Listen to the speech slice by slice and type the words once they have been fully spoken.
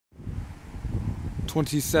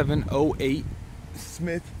2708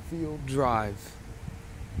 Smithfield Drive.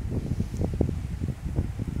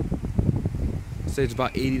 Say it's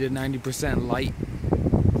about 80 to 90% light.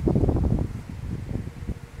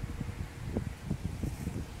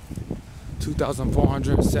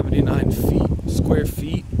 (2,479 square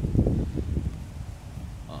feet.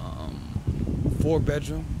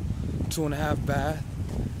 4-bedroom, 2.5 bath.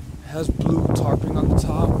 Has blue tarping on the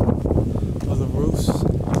top of the roofs.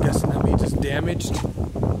 I'm guessing that means it's damaged.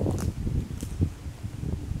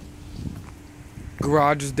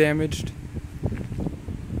 Garage is damaged.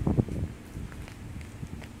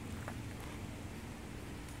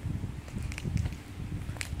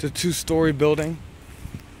 It's a 2-story building.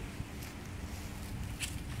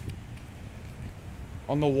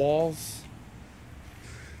 On the walls,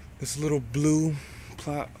 this little blue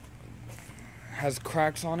plat has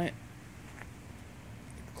cracks on it.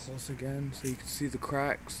 Close again so you can see the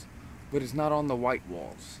cracks, but it's not on the white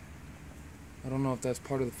walls. I don't know if that's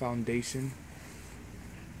part of the foundation,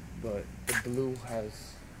 but the blue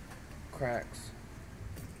has cracks.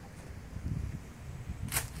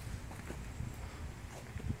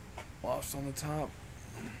 Lofts on the top.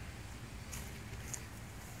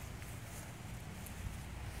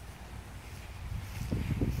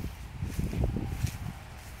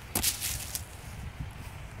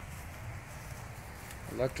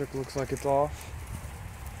 Electric looks like it's off.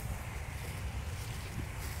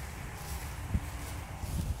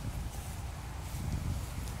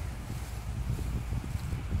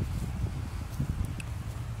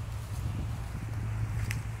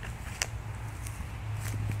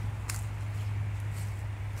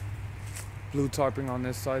 Blue tarping on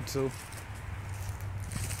this side too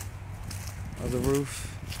of the roof.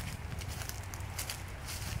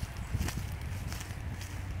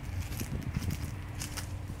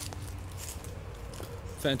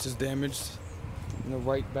 Fence is damaged in the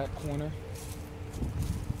right back corner.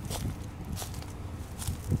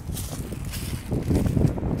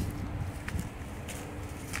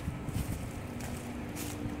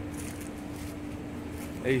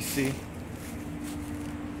 AC.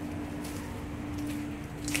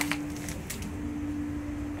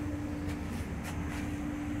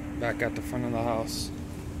 Back at the front of the house.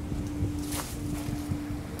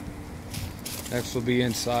 Next will be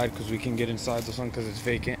inside because we can get inside this one because it's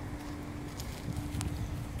vacant.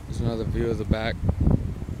 There's another view of the back.